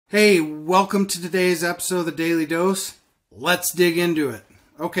Hey, welcome to today's episode of the Daily Dose. Let's dig into it.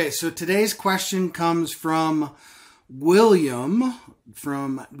 Okay, so today's question comes from William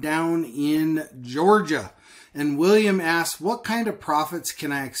from down in Georgia. And William asks, what kind of profits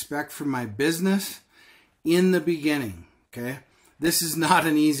can I expect from my business in the beginning? Okay, this is not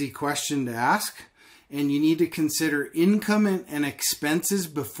an easy question to ask, and you need to consider income and expenses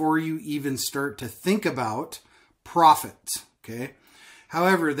before you even start to think about profits. Okay.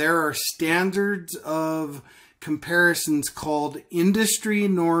 However, there are standards of comparisons called industry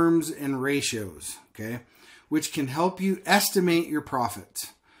norms and ratios, okay, which can help you estimate your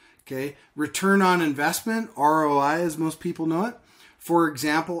profits. Okay, return on investment, ROI as most people know it, for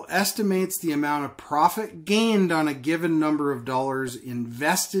example, estimates the amount of profit gained on a given number of dollars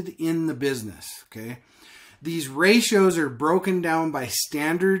invested in the business. Okay, these ratios are broken down by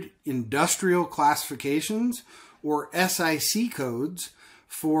standard industrial classifications or SIC codes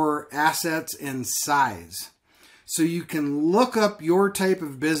for assets and size. So you can look up your type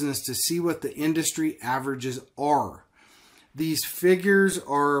of business to see what the industry averages are. These figures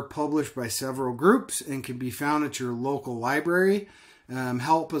are published by several groups and can be found at your local library.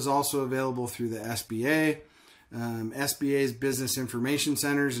 Help is also available through the SBA. SBA's business information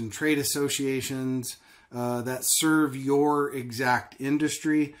centers and trade associations that serve your exact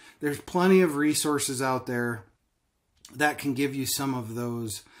industry. There's plenty of resources out there that can give you some of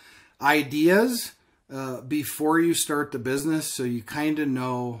those ideas before you start the business, so you kind of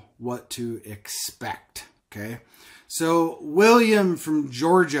know what to expect. Okay, so William from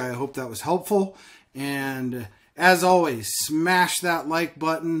Georgia, I hope that was helpful. And as always, smash that like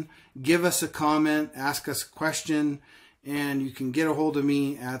button, give us a comment, ask us a question, and you can get a hold of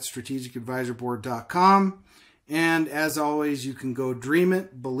me at strategicadvisorboard.com. And as always, you can go dream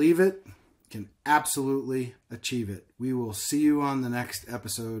it, believe it, can absolutely achieve it. We will see you on the next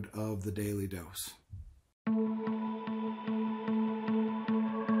episode of the Daily Dose.